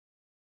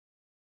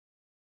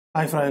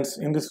Hi friends,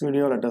 in this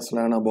video let us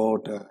learn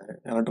about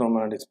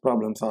electromagnetics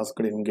problems asked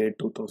in GATE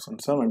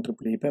 2007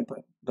 EEE paper.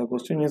 The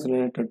question is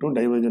related to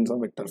divergence of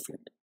vector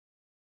field.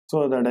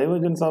 So the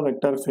divergence of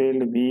vector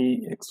field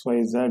V x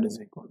y z is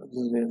equal to, this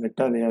is a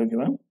vector they have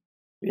given,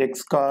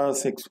 x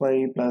cos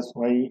xy plus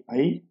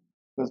yi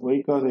plus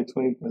y cos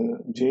xy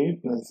j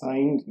plus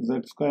sin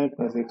z squared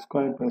plus x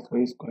squared plus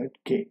y squared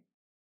k.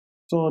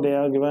 So they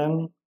have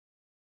given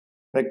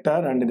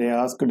vector and they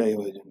ask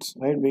divergence,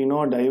 right? We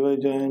know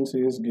divergence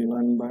is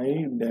given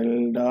by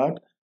del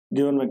dot,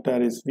 given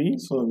vector is v,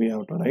 so we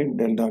have to write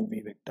del dot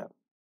v vector.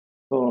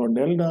 So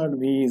del dot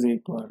v is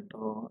equal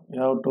to,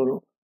 you have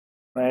to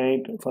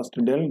write first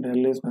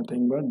del is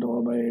nothing but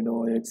dou by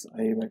dou x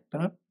I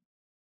vector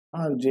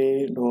or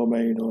j dou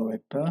by dou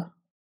vector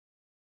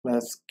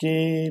plus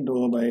k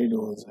dou by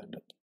dou z,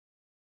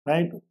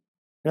 right?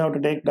 We have to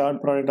take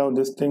dot product of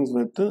these things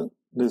with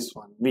this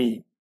one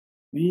v.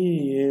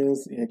 V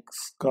is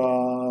x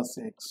cos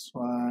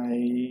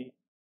xy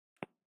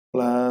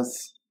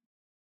plus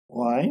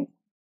y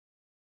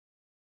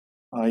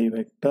I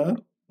vector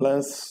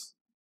plus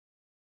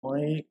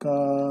y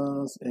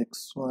cos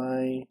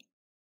xy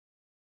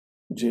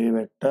j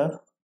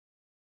vector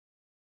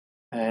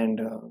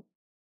and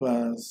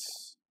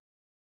plus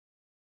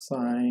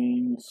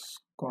sin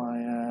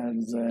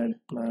squared z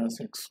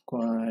plus x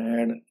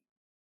squared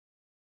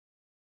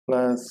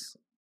plus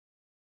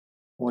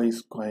y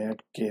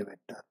squared k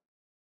vector.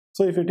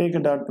 So if you take a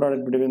dot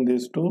product between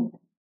these two,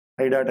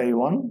 I dot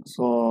I1,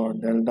 so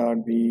del dot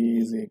v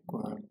is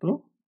equal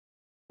to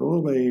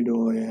dou by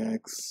dou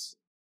x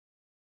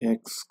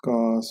x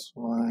cos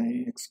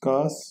y x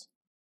cos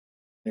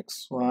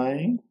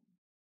xy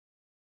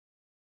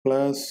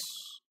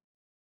plus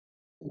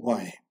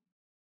y.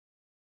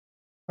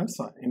 That's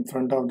all. In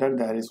front of that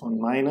there is one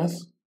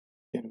minus.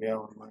 Here we have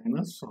one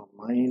minus, so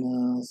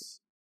minus.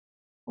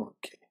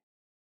 Okay.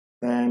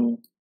 Then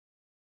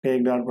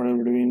take dot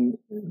product between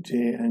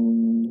j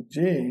and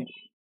j.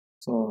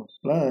 So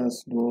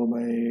plus dou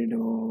by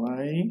dou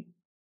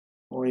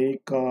y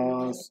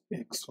cos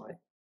xy.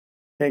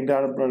 Take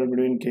dot product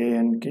between k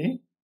and k.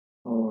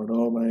 So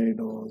dou by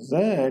dou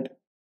z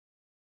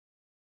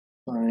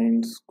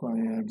sin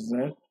squared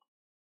z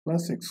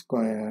plus x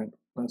squared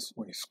plus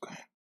y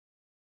squared.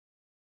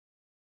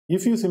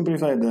 If you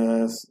simplify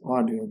this,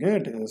 what you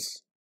get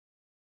is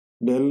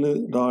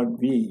del dot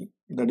v,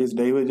 that is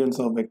divergence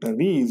of vector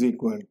v, is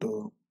equal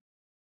to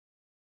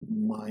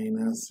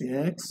minus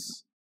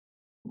x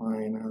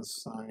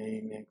minus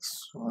sin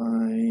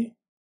xy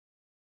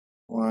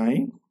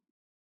y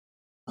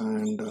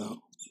and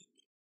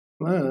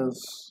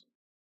plus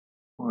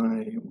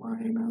y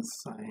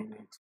minus sin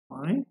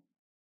xy.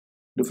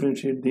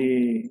 Differentiate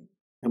the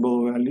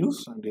above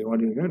values and what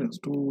you get is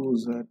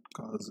 2z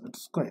cos z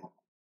square,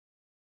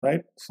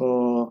 right?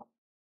 So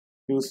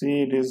you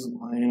see it is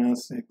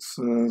minus x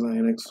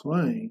sin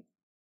xy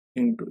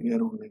into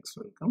here only x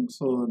will come,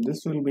 so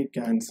this will be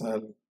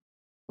cancelled.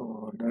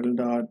 So del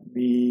dot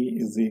v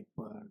is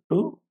equal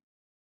to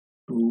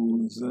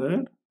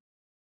 2z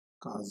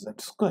cos z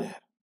square.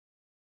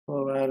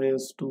 So where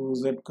is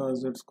 2z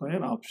cos z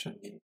square? Option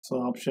E.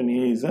 So option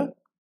E is a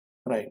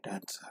right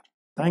answer.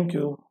 Thank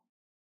you.